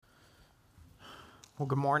Well,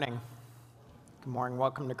 good morning. Good morning.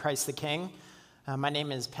 Welcome to Christ the King. My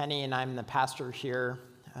name is Penny, and I'm the pastor here.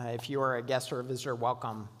 If you are a guest or a visitor,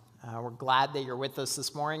 welcome. We're glad that you're with us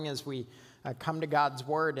this morning as we come to God's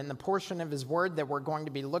Word. And the portion of His Word that we're going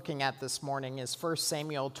to be looking at this morning is 1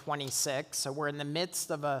 Samuel 26. So we're in the midst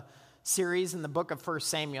of a series in the book of 1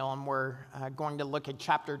 Samuel, and we're going to look at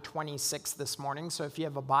chapter 26 this morning. So if you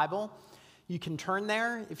have a Bible, you can turn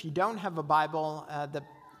there. If you don't have a Bible, the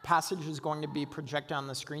passage is going to be projected on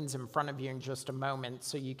the screens in front of you in just a moment,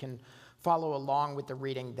 so you can follow along with the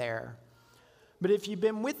reading there. But if you've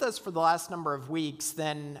been with us for the last number of weeks,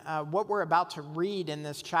 then what we're about to read in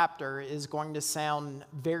this chapter is going to sound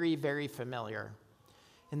very, very familiar.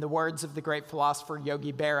 In the words of the great philosopher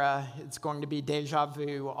Yogi Berra, it's going to be deja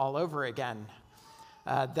vu all over again.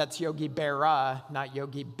 That's Yogi Berra, not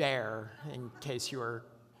Yogi Bear, in case you were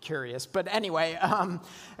curious. But anyway,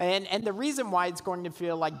 and the reason why it's going to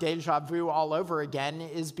feel like deja vu all over again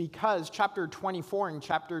is because chapter 24 and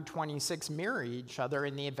chapter 26 mirror each other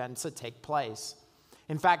in the events that take place.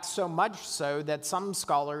 In fact, so much so that some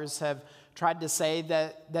scholars have tried to say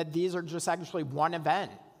that these are just actually one event.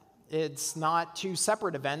 It's not two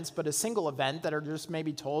separate events, but a single event that are just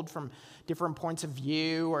maybe told from different points of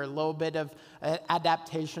view or a little bit of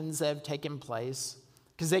adaptations that have taken place.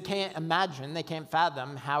 Because they can't imagine, they can't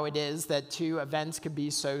fathom how it is that two events could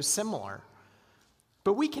be so similar.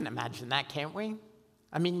 But we can imagine that, can't we?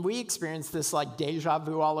 I mean, we experience this like deja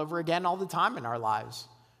vu all over again all the time in our lives,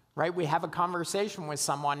 right? We have a conversation with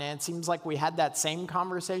someone and it seems like we had that same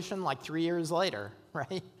conversation like 3 years later,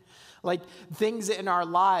 right? Like things in our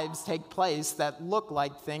lives take place that look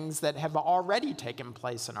like things that have already taken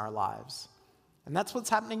place in our lives. And that's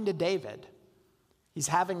what's happening to David. He's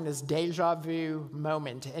having this deja vu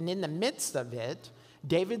moment, and in the midst of it,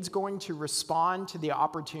 David's going to respond to the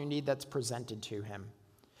opportunity that's presented to him.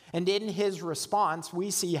 And in his response, we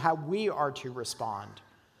see how we are to respond,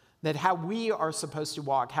 that how we are supposed to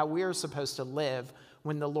walk, how we are supposed to live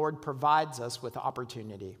when the Lord provides us with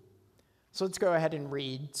opportunity. So let's go ahead and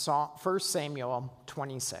read 1 Samuel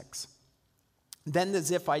 26. Then the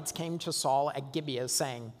Ziphites came to Saul at Gibeah,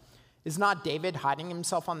 saying, "Is not David hiding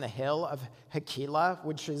himself on the hill of Hachilah,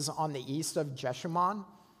 which is on the east of Jeshimon?"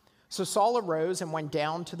 So Saul arose and went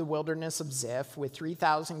down to the wilderness of Ziph with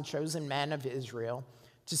 3,000 chosen men of Israel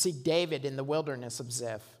to seek David in the wilderness of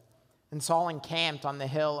Ziph. And Saul encamped on the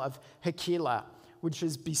hill of Hachilah, which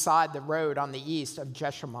is beside the road on the east of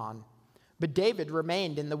Jeshimon. But David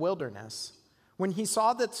remained in the wilderness. When he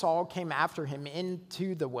saw that Saul came after him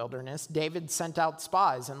into the wilderness, David sent out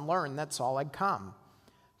spies and learned that Saul had come.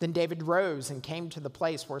 Then David rose and came to the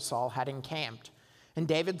place where Saul had encamped. And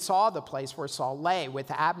David saw the place where Saul lay with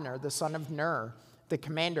Abner, the son of Ner, the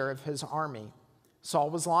commander of his army. Saul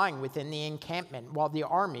was lying within the encampment while the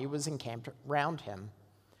army was encamped round him.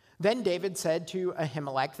 Then David said to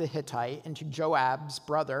Ahimelech the Hittite and to Joab's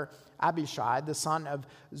brother Abishai, the son of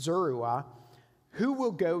Zeruiah, "Who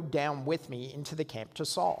will go down with me into the camp to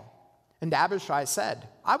Saul?" And Abishai said,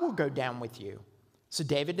 "I will go down with you." So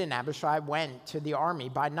David and Abishai went to the army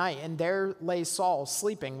by night, and there lay Saul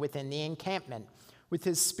sleeping within the encampment, with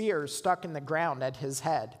his spear stuck in the ground at his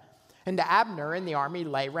head. And Abner and the army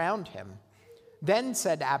lay round him. Then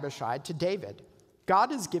said Abishai to David,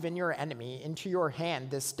 "God has given your enemy into your hand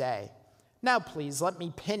this day. Now please let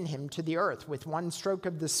me pin him to the earth with one stroke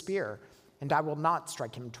of the spear, and I will not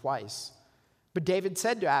strike him twice." But David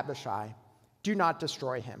said to Abishai, "Do not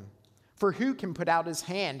destroy him. For who can put out his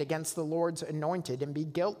hand against the Lord's anointed and be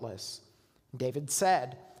guiltless?" David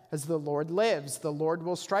said, "As the Lord lives, the Lord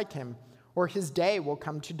will strike him, or his day will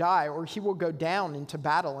come to die, or he will go down into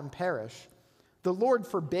battle and perish. The Lord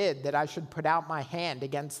forbid that I should put out my hand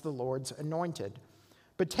against the Lord's anointed.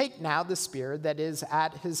 But take now the spear that is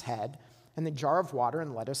at his head and the jar of water,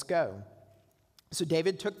 and let us go." So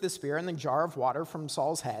David took the spear and the jar of water from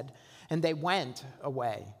Saul's head, and they went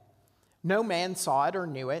away. No man saw it or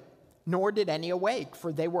knew it, nor did any awake,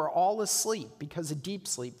 for they were all asleep, because a deep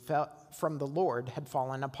sleep from the Lord had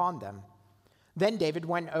fallen upon them. Then David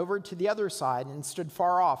went over to the other side and stood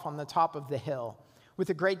far off on the top of the hill, with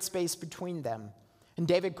a great space between them. And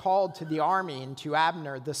David called to the army and to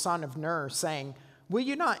Abner, the son of Ner, saying, "Will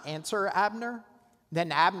you not answer, Abner?"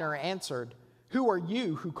 Then Abner answered, "Who are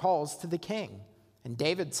you who calls to the king?" And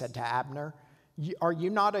David said to Abner, "Are you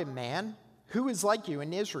not a man? Who is like you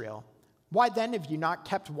in Israel? Why then have you not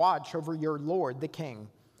kept watch over your lord the king?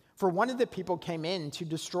 For one of the people came in to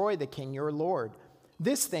destroy the king your lord.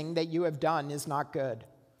 This thing that you have done is not good.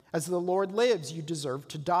 As the Lord lives, you deserve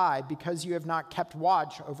to die, because you have not kept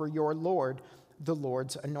watch over your lord, the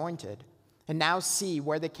Lord's anointed. And now see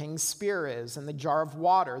where the king's spear is, and the jar of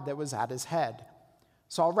water that was at his head."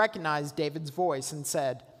 Saul recognized David's voice and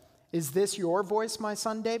said, "Is this your voice, my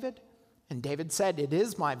son David?" And David said, "It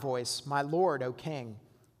is my voice, my lord, O king."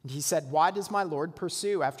 And he said, "Why does my lord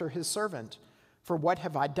pursue after his servant? For what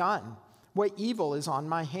have I done? What evil is on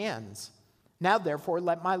my hands? Now therefore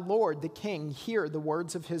let my lord the king hear the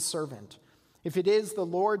words of his servant. If it is the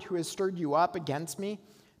Lord who has stirred you up against me,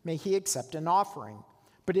 may he accept an offering.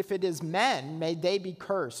 But if it is men, may they be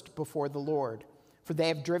cursed before the Lord. For they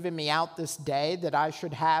have driven me out this day, that I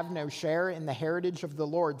should have no share in the heritage of the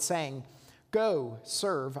Lord, saying, 'Go,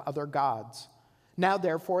 serve other gods.' Now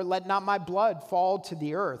therefore let not my blood fall to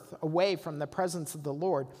the earth, away from the presence of the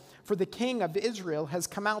Lord. For the king of Israel has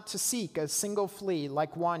come out to seek a single flea,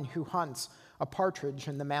 like one who hunts a partridge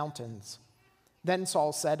in the mountains." Then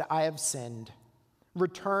Saul said, "I have sinned.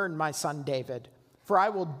 Return, my son David, for I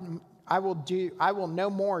will no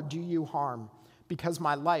more do you harm, because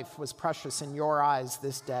my life was precious in your eyes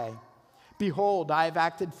this day. Behold, I have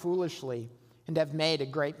acted foolishly and have made a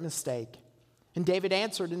great mistake." And David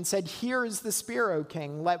answered and said, "Here is the spear, O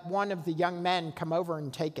king. Let one of the young men come over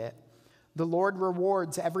and take it. The Lord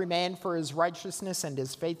rewards every man for his righteousness and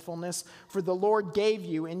his faithfulness, for the Lord gave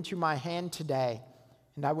you into my hand today,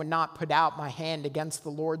 and I would not put out my hand against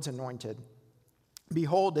the Lord's anointed.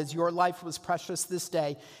 Behold, as your life was precious this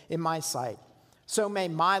day in my sight, so may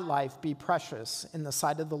my life be precious in the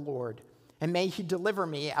sight of the Lord, and may he deliver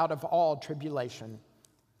me out of all tribulation."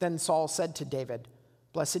 Then Saul said to David,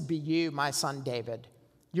 "Blessed be you, my son David.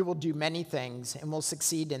 You will do many things and will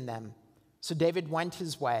succeed in them." So David went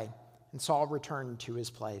his way, and Saul returned to his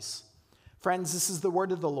place. Friends, this is the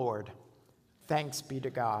word of the Lord. Thanks be to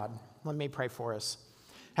God. Let me pray for us.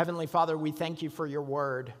 Heavenly Father, we thank you for your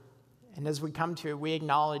word. And as we come to it, we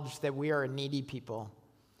acknowledge that we are a needy people.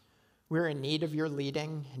 We're in need of your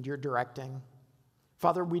leading and your directing.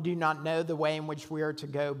 Father, we do not know the way in which we are to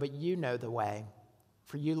go, but you know the way.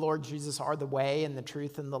 For you, Lord Jesus, are the way and the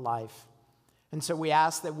truth and the life. And so we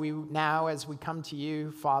ask that we now, as we come to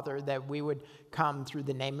you, Father, that we would come through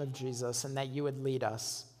the name of Jesus and that you would lead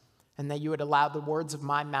us and that you would allow the words of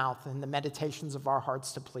my mouth and the meditations of our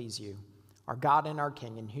hearts to please you, our God and our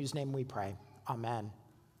King, in whose name we pray. Amen.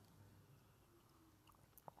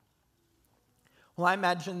 Well, I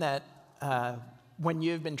imagine that when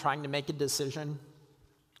you've been trying to make a decision,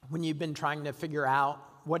 when you've been trying to figure out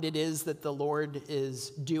what it is that the Lord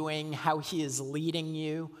is doing, how he is leading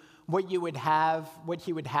you, what he would have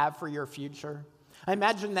for your future. I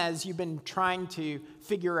imagine that as you've been trying to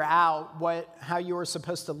figure out how you are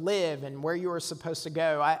supposed to live and where you are supposed to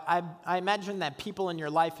go, I imagine that people in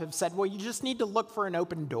your life have said, well, you just need to look for an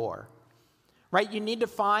open door, right? You need to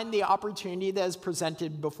find the opportunity that is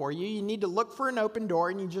presented before you. You need to look for an open door,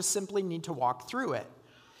 and you just simply need to walk through it.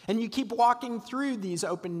 And you keep walking through these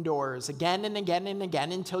open doors again and again and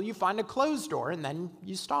again until you find a closed door, and then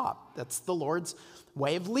you stop. That's the Lord's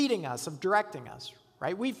way of leading us, of directing us,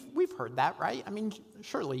 right? We've heard that, right? I mean,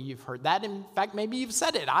 surely you've heard that. In fact, maybe you've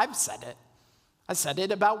said it. I've said it. I said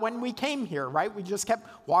it about when we came here, right? We just kept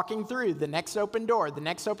walking through the next open door,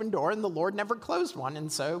 and the Lord never closed one,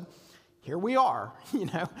 and so here we are,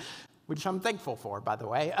 which I'm thankful for, by the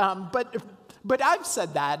way. But I've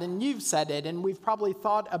said that, and you've said it, and we've probably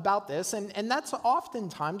thought about this, and that's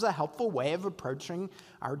oftentimes a helpful way of approaching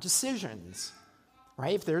our decisions,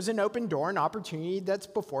 right? If there's an open door, an opportunity that's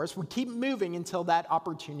before us, we keep moving until that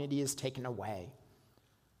opportunity is taken away.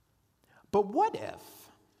 But what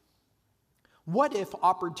if? What if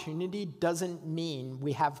opportunity doesn't mean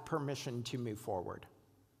we have permission to move forward?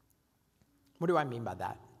 What do I mean by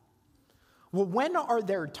that? Well, when are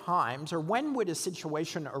there times, or when would a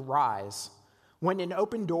situation arise when an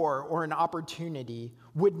open door or an opportunity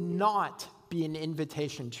would not be an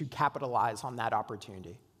invitation to capitalize on that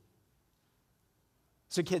opportunity?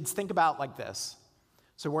 So kids, think about it like this.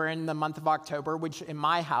 So we're in the month of October, which in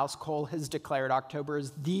my house, Cole has declared October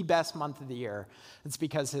is the best month of the year. It's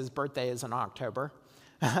because his birthday is in October.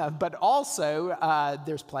 But also,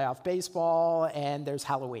 there's playoff baseball and there's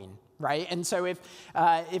Halloween, right? And so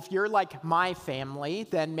if you're like my family,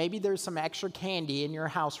 then maybe there's some extra candy in your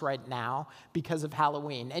house right now because of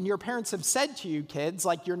Halloween. And your parents have said to you, kids,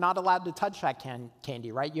 like, you're not allowed to touch that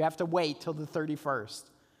candy, right? You have to wait till the 31st.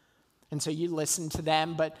 And so you listen to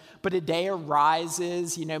them, but a day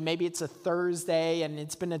arises, maybe it's a Thursday and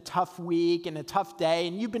it's been a tough week and a tough day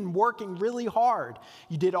and you've been working really hard.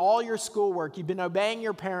 You did all your schoolwork, you've been obeying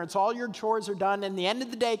your parents, all your chores are done, and the end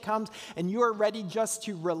of the day comes and you are ready just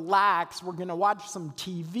to relax. We're gonna watch some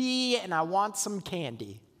TV and I want some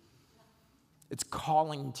candy. It's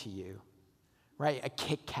calling to you, right? A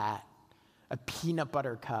Kit Kat, a peanut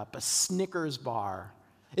butter cup, a Snickers bar,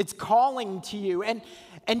 It's calling to you, and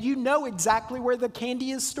you know exactly where the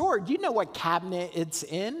candy is stored. You know what cabinet it's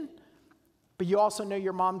in, but you also know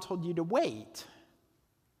your mom told you to wait.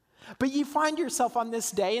 But you find yourself on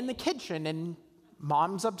this day in the kitchen, and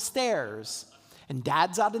mom's upstairs, and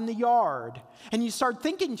dad's out in the yard, and you start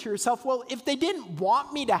thinking to yourself, well, if they didn't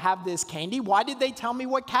want me to have this candy, why did they tell me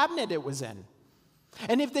what cabinet it was in?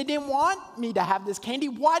 And if they didn't want me to have this candy,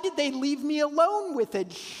 why did they leave me alone with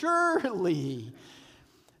it? Surely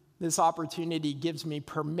this opportunity gives me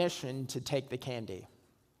permission to take the candy.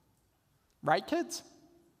 Right, kids?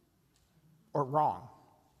 Or wrong?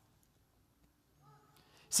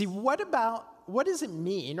 See, what does it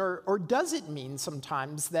mean, or does it mean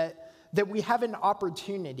sometimes that we have an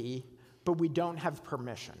opportunity, but we don't have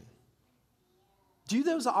permission? Do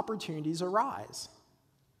those opportunities arise?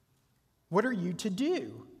 What are you to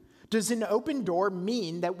do? Does an open door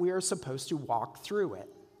mean that we are supposed to walk through it?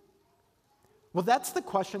 Well, that's the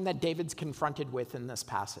question that David's confronted with in this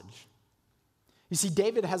passage. You see,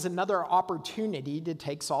 David has another opportunity to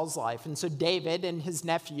take Saul's life. And so David and his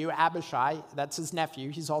nephew, Abishai, that's his nephew,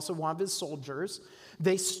 he's also one of his soldiers,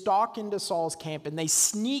 they stalk into Saul's camp and they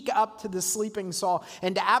sneak up to the sleeping Saul.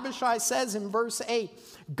 And Abishai says in verse 8,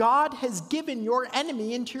 God has given your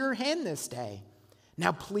enemy into your hand this day.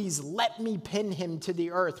 Now please let me pin him to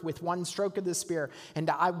the earth with one stroke of the spear, and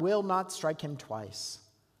I will not strike him twice.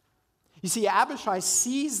 You see, Abishai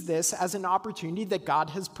sees this as an opportunity that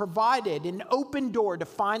God has provided, an open door to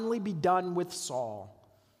finally be done with Saul.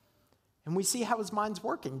 And we see how his mind's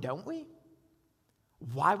working, don't we?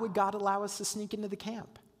 Why would God allow us to sneak into the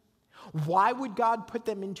camp? Why would God put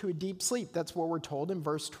them into a deep sleep? That's what we're told in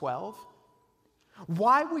verse 12.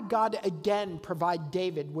 Why would God again provide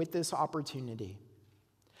David with this opportunity?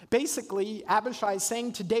 Basically, Abishai is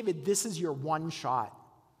saying to David, this is your one shot.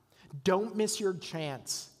 Don't miss your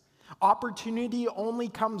chance. Opportunity only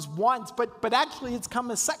comes once, but actually it's come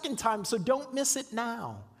a second time, so don't miss it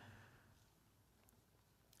now.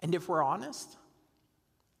 And if we're honest,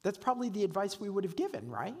 that's probably the advice we would have given,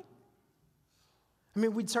 right? I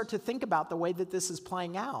mean, we'd start to think about the way that this is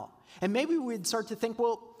playing out. And maybe we'd start to think,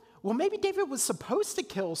 well, maybe David was supposed to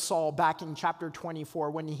kill Saul back in chapter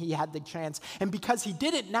 24 when he had the chance. And because he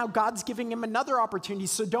did it, now God's giving him another opportunity.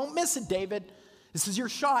 So don't miss it, David. This is your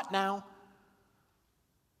shot now.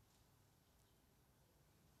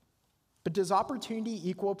 But does opportunity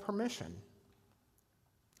equal permission?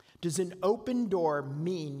 Does an open door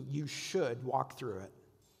mean you should walk through it?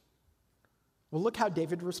 Well, look how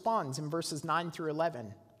David responds in verses 9 through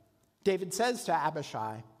 11. David says to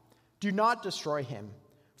Abishai, do not destroy him,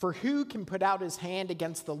 for who can put out his hand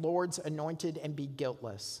against the Lord's anointed and be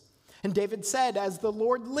guiltless? And David said, as the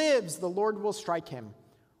Lord lives, the Lord will strike him,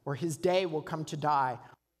 or his day will come to die,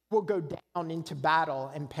 will go down into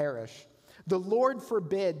battle and perish. The Lord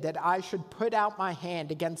forbid that I should put out my hand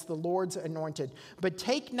against the Lord's anointed. But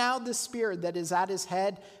take now the spear that is at his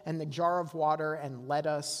head and the jar of water, and let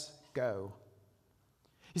us go.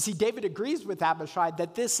 You see, David agrees with Abishai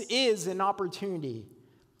that this is an opportunity,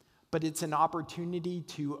 but it's an opportunity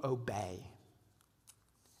to obey.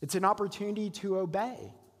 It's an opportunity to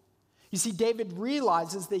obey. You see, David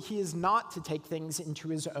realizes that he is not to take things into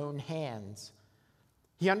his own hands.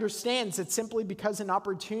 He understands that simply because an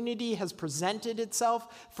opportunity has presented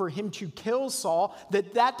itself for him to kill Saul,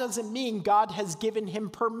 that doesn't mean God has given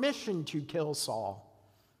him permission to kill Saul.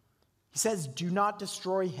 He says, do not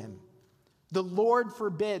destroy him. The Lord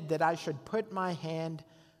forbid that I should put my hand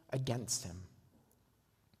against him.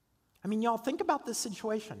 I mean, y'all, think about this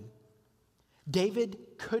situation. David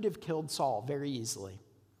could have killed Saul very easily,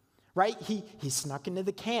 right? He snuck into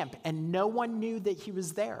the camp and no one knew that he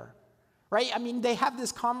was there. Right? I mean, they have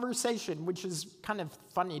this conversation, which is kind of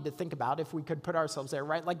funny to think about if we could put ourselves there,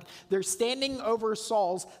 right? Like they're standing over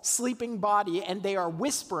Saul's sleeping body and they are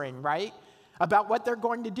whispering, right, about what they're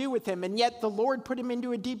going to do with him. And yet the Lord put him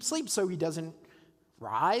into a deep sleep so he doesn't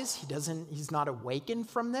rise. He's not awakened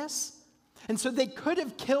from this. And so they could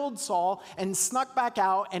have killed Saul and snuck back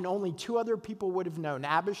out and only two other people would have known,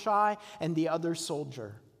 Abishai and the other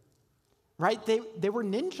soldier. Right? They were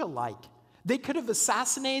ninja-like. They could have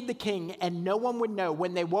assassinated the king and no one would know.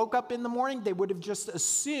 When they woke up in the morning, they would have just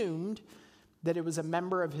assumed that it was a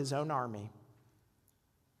member of his own army.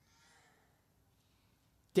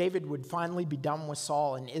 David would finally be done with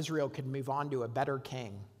Saul and Israel could move on to a better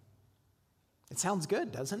king. It sounds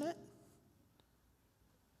good, doesn't it?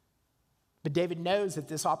 But David knows that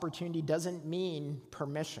this opportunity doesn't mean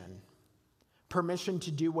permission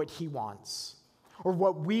to do what he wants, or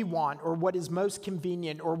what we want, or what is most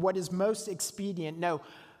convenient, or what is most expedient. No,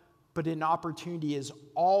 but an opportunity is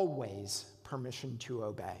always permission to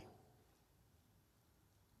obey.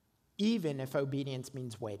 even if obedience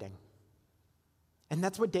means waiting. And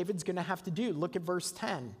that's what David's going to have to do. Look at verse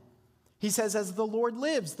 10. He says, as the Lord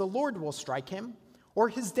lives, the Lord will strike him, or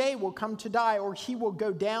his day will come to die, or he will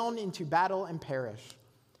go down into battle and perish.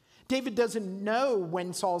 David doesn't know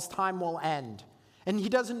when Saul's time will end, and he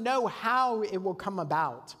doesn't know how it will come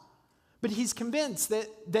about. But he's convinced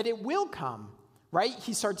that it will come, right?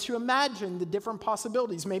 He starts to imagine the different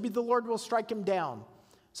possibilities. Maybe the Lord will strike him down.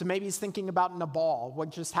 So maybe he's thinking about Nabal, what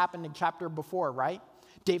just happened in chapter before, right?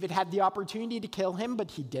 David had the opportunity to kill him,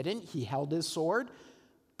 but he didn't. He held his sword,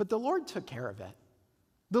 but the Lord took care of it.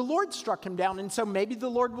 The Lord struck him down, and so maybe the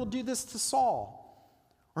Lord will do this to Saul.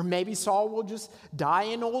 Or maybe Saul will just die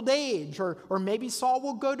in old age, or maybe Saul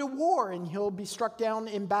will go to war and he'll be struck down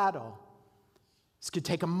in battle. This could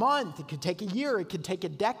take a month, it could take a year, it could take a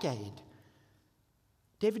decade.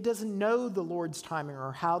 David doesn't know the Lord's timing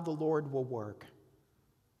or how the Lord will work,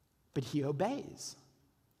 but he obeys.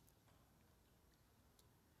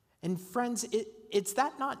 And friends, it's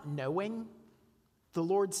that not knowing the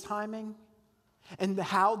Lord's timing and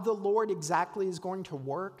how the Lord exactly is going to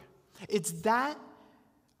work, it's that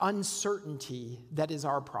uncertainty that is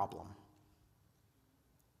our problem.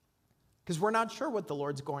 Because we're not sure what the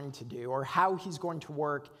Lord's going to do or how he's going to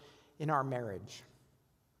work in our marriage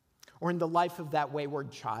or in the life of that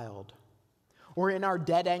wayward child or in our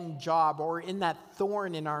dead-end job or in that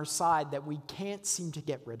thorn in our side that we can't seem to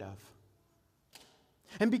get rid of.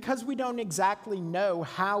 And because we don't exactly know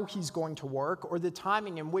how he's going to work or the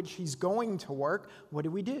timing in which he's going to work, what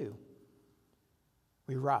do?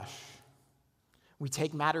 We rush. We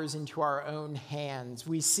take matters into our own hands.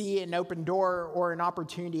 We see an open door or an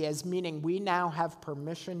opportunity as meaning we now have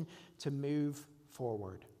permission to move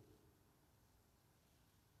forward.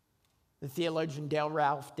 The theologian Dale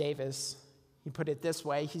Ralph Davis, he put it this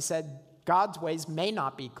way. He said, God's ways may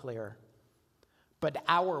not be clear, but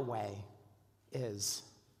our way is.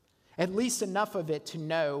 At least enough of it to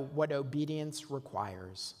know what obedience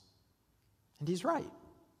requires. And he's right.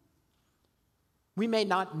 We may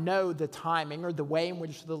not know the timing or the way in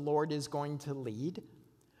which the Lord is going to lead,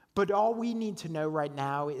 but all we need to know right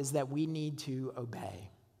now is that we need to obey.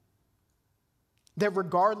 That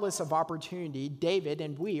regardless of opportunity, David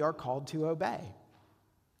and we are called to obey.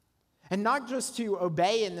 And not just to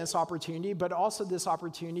obey in this opportunity, but also this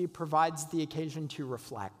opportunity provides the occasion to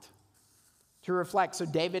reflect. So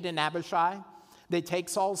David and Abishai, they take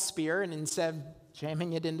Saul's spear, and instead of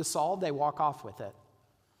jamming it into Saul, they walk off with it.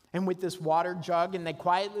 And with this water jug, and they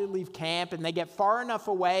quietly leave camp, and they get far enough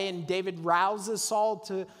away, and David rouses Saul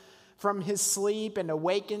from his sleep and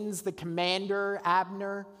awakens the commander,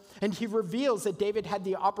 Abner. And he reveals that David had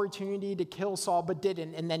the opportunity to kill Saul, but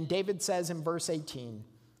didn't. And then David says in verse 18,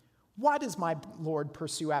 "Why does my Lord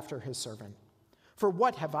pursue after his servant? For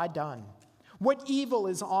what have I done? What evil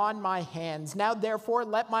is on my hands? Now therefore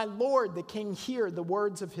let my Lord the king hear the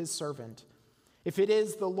words of his servant. If it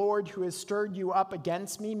is the Lord who has stirred you up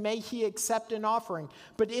against me, may he accept an offering.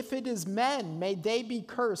 But if it is men, may they be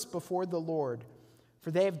cursed before the Lord. For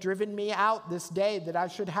they have driven me out this day that I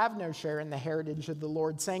should have no share in the heritage of the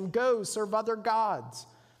Lord, saying, 'Go, serve other gods.'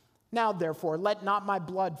 Now therefore let not my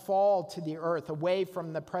blood fall to the earth away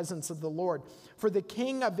from the presence of the Lord. For the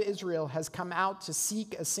king of Israel has come out to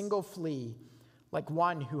seek a single flea, like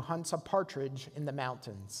one who hunts a partridge in the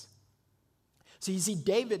mountains." So you see,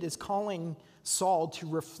 David is calling Saul to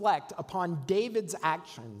reflect upon David's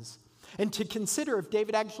actions and to consider if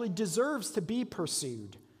David actually deserves to be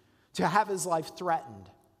pursued, to have his life threatened.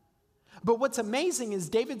 But what's amazing is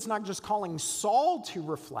David's not just calling Saul to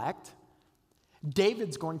reflect,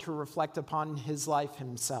 David's going to reflect upon his life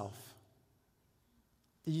himself.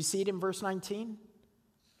 Did you see it in verse 19?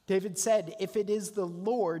 David said, "If it is the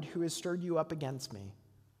Lord who has stirred you up against me."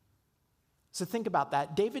 So think about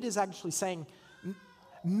that. David is actually saying,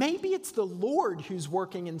 maybe it's the Lord who's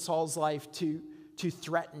working in Saul's life to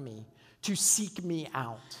threaten me, to seek me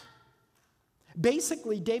out.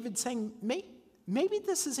 Basically, David's saying, maybe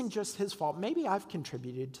this isn't just his fault. Maybe I've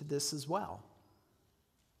contributed to this as well.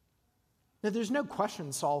 Now, there's no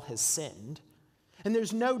question Saul has sinned, and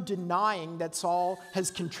there's no denying that Saul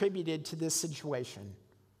has contributed to this situation.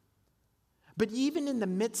 But even in the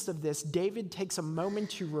midst of this, David takes a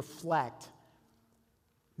moment to reflect.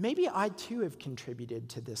 Maybe I too have contributed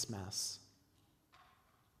to this mess.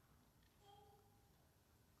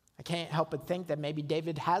 I can't help but think that maybe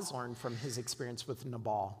David has learned from his experience with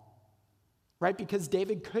Nabal, right? Because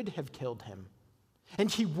David could have killed him,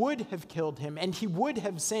 and he would have killed him, and he would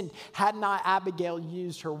have sinned had not Abigail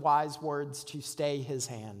used her wise words to stay his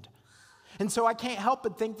hand. And so I can't help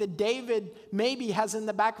but think that David maybe has in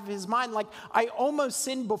the back of his mind, like, I almost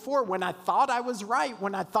sinned before when I thought I was right,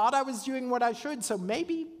 when I thought I was doing what I should. So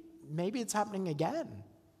maybe it's happening again.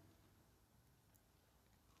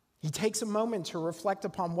 He takes a moment to reflect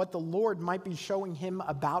upon what the Lord might be showing him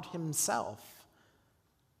about himself.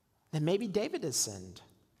 That maybe David has sinned.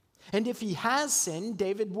 And if he has sinned,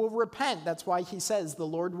 David will repent. That's why he says, the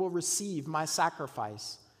Lord will receive my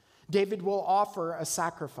sacrifice. David will offer a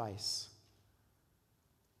sacrifice.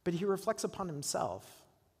 But he reflects upon himself.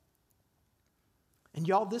 And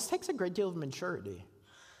y'all, this takes a great deal of maturity.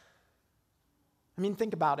 I mean,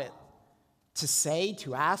 think about it. To say,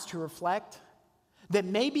 to ask, to reflect, that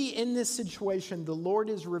maybe in this situation, the Lord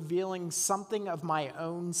is revealing something of my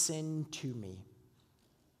own sin to me.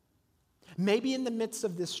 Maybe in the midst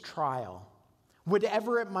of this trial,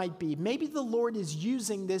 whatever it might be, maybe the Lord is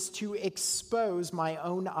using this to expose my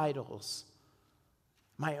own idols,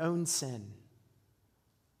 my own sin.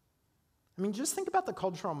 I mean, just think about the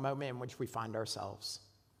cultural moment in which we find ourselves,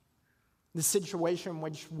 the situation in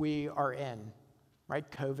which we are in, right?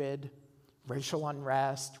 COVID, racial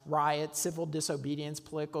unrest, riots, civil disobedience,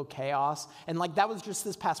 political chaos, and like that was just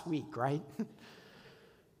this past week, right?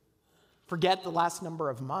 Forget the last number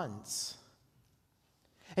of months.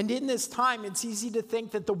 And in this time, it's easy to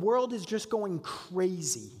think that the world is just going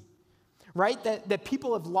crazy, right? That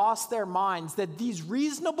people have lost their minds, that these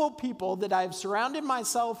reasonable people that I've surrounded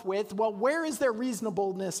myself with, well, where is their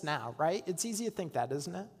reasonableness now, right? It's easy to think that,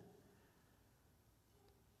 isn't it?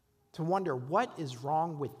 To wonder, what is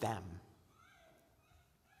wrong with them?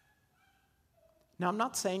 Now, I'm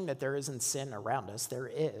not saying that there isn't sin around us. There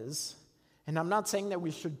is. And I'm not saying that we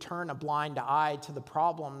should turn a blind eye to the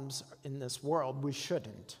problems in this world. We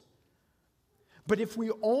shouldn't. But if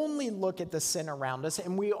we only look at the sin around us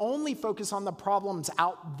and we only focus on the problems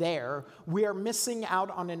out there, we are missing out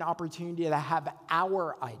on an opportunity to have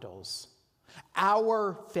our idols,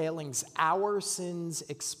 our failings, our sins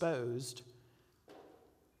exposed,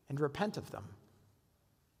 and repent of them.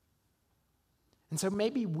 And so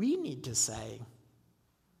maybe we need to say,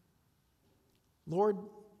 Lord,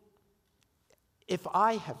 if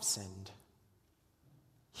I have sinned,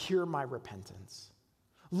 hear my repentance.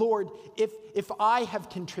 Lord, if I have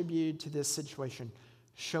contributed to this situation,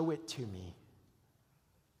 show it to me.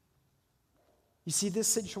 You see, this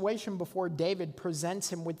situation before David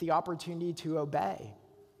presents him with the opportunity to obey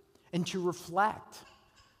and to reflect.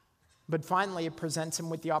 But finally, it presents him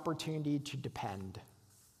with the opportunity to depend.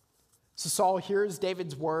 So Saul hears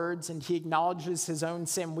David's words and he acknowledges his own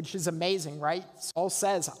sin, which is amazing, right? Saul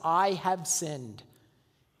says, I have sinned.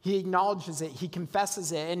 He acknowledges it, he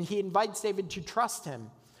confesses it, and he invites David to trust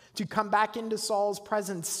him, to come back into Saul's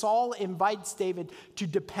presence. Saul invites David to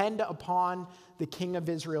depend upon the king of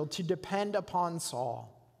Israel, to depend upon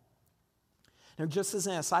Saul. Now, just as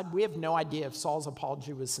an aside, we have no idea if Saul's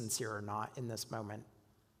apology was sincere or not in this moment,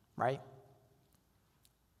 right?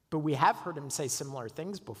 But we have heard him say similar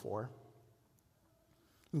things before.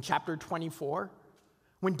 In chapter 24,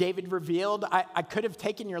 when David revealed, I could have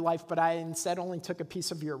taken your life, but I instead only took a piece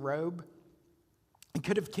of your robe. I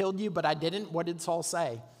could have killed you, but I didn't. What did Saul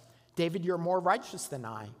say? David, you're more righteous than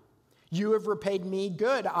I. You have repaid me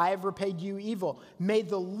good. I have repaid you evil. May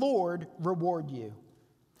the Lord reward you.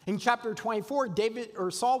 In chapter 24,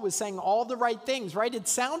 Saul was saying all the right things, right? It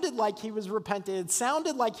sounded like he was repentant. It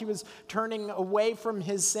sounded like he was turning away from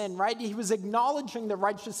his sin, right? He was acknowledging the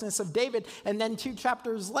righteousness of David. And then 2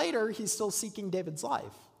 chapters later, he's still seeking David's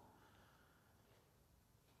life.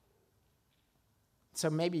 So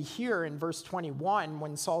maybe here in verse 21,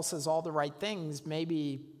 when Saul says all the right things,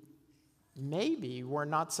 maybe we're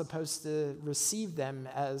not supposed to receive them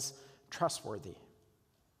as trustworthy.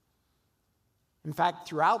 In fact,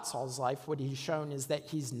 throughout Saul's life, what he's shown is that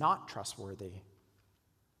he's not trustworthy.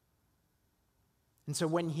 And so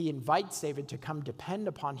when he invites David to come depend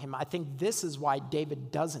upon him, I think this is why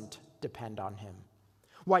David doesn't depend on him,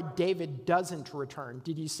 why David doesn't return.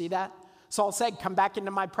 Did you see that? Saul said, come back into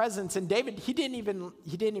my presence. And David, he didn't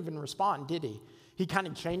even respond, did he? He kind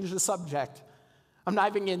of changed the subject. I'm not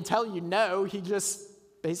even going to tell you no. He just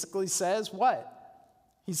basically says what?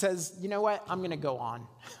 He says, you know what? I'm going to go on.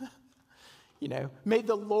 May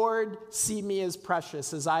the Lord see me as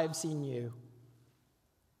precious as I have seen you.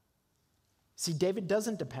 See, David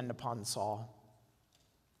doesn't depend upon Saul.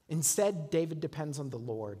 Instead, David depends on the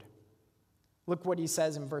Lord. Look what he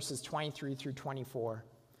says in verses 23 through 24.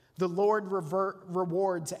 The Lord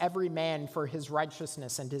rewards every man for his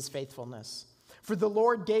righteousness and his faithfulness. For the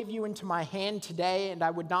Lord gave you into my hand today, and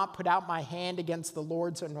I would not put out my hand against the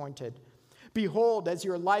Lord's anointed. Behold, as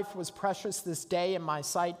your life was precious this day in my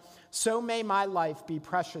sight, so may my life be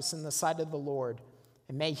precious in the sight of the Lord,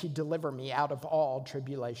 and may he deliver me out of all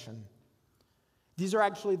tribulation. These are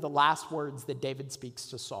actually the last words that David speaks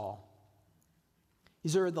to Saul.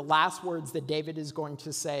 These are the last words that David is going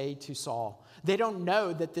to say to Saul. They don't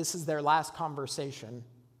know that this is their last conversation.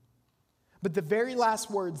 But the very last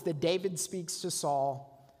words that David speaks to Saul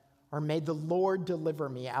are, may the Lord deliver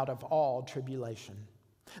me out of all tribulation.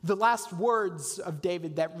 The last words of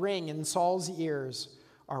David that ring in Saul's ears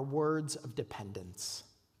are words of dependence.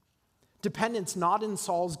 Dependence not in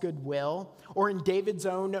Saul's goodwill or in David's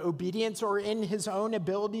own obedience or in his own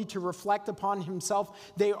ability to reflect upon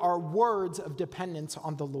himself. They are words of dependence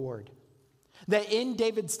on the Lord. That in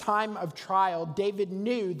David's time of trial, David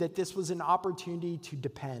knew that this was an opportunity to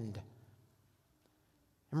depend.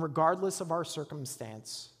 And regardless of our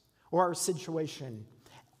circumstance or our situation,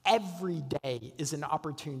 every day is an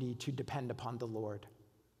opportunity to depend upon the Lord.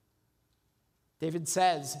 David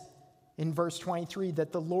says in verse 23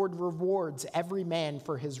 that the Lord rewards every man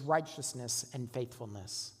for his righteousness and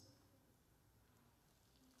faithfulness.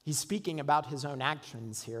 He's speaking about his own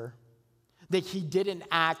actions here, that he didn't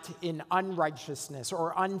act in unrighteousness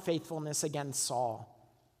or unfaithfulness against Saul.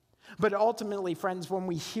 But ultimately, friends, when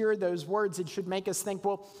we hear those words, it should make us think,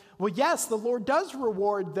 well, yes, the Lord does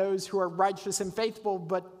reward those who are righteous and faithful,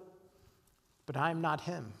 but I'm not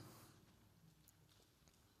him.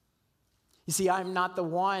 You see, I'm not the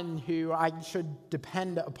one who I should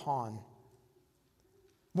depend upon.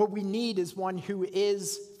 What we need is one who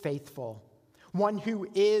is faithful, one who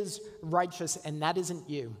is righteous, and that isn't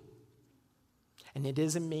you. And it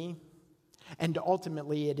isn't me, and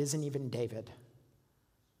ultimately it isn't even David.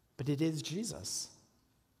 But it is Jesus.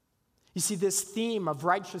 You see, this theme of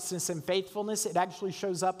righteousness and faithfulness, it actually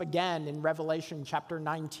shows up again in Revelation chapter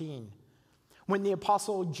 19. When the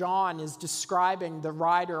Apostle John is describing the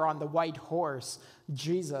rider on the white horse,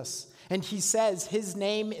 Jesus, and he says his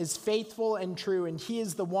name is faithful and true, and he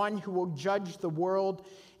is the one who will judge the world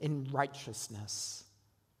in righteousness.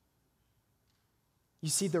 You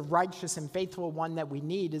see, the righteous and faithful one that we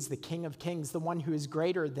need is the King of Kings, the one who is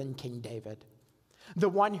greater than King David. The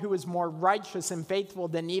one who is more righteous and faithful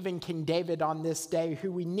than even King David on this day. Who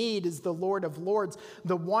we need is the Lord of Lords,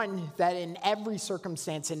 the one that in every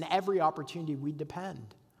circumstance, in every opportunity, we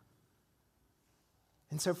depend.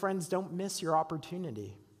 And so, friends, don't miss your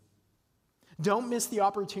opportunity. Don't miss the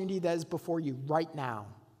opportunity that is before you right now,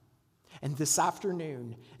 and this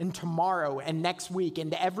afternoon, and tomorrow, and next week,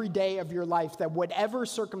 and every day of your life, that whatever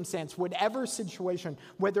circumstance, whatever situation,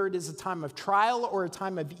 whether it is a time of trial or a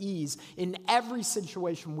time of ease, in every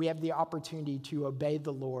situation we have the opportunity to obey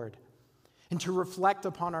the Lord and to reflect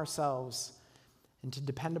upon ourselves and to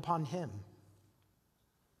depend upon him.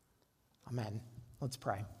 Amen. Let's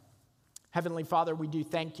pray. Heavenly Father, we do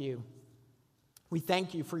thank you. We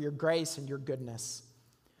thank you for your grace and your goodness.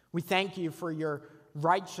 We thank you for your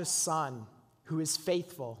righteous Son who is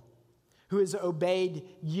faithful, who has obeyed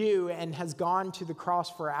you and has gone to the cross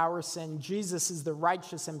for our sin. Jesus is the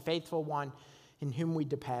righteous and faithful one in whom we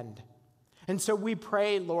depend. And so we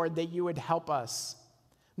pray, Lord, that you would help us,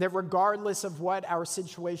 that regardless of what our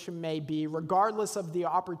situation may be, regardless of the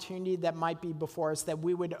opportunity that might be before us, that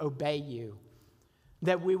we would obey you,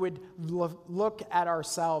 that we would look at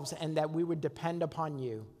ourselves and that we would depend upon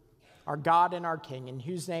you, our God and our King, in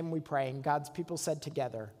whose name we pray. And God's people said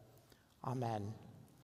together, Amen.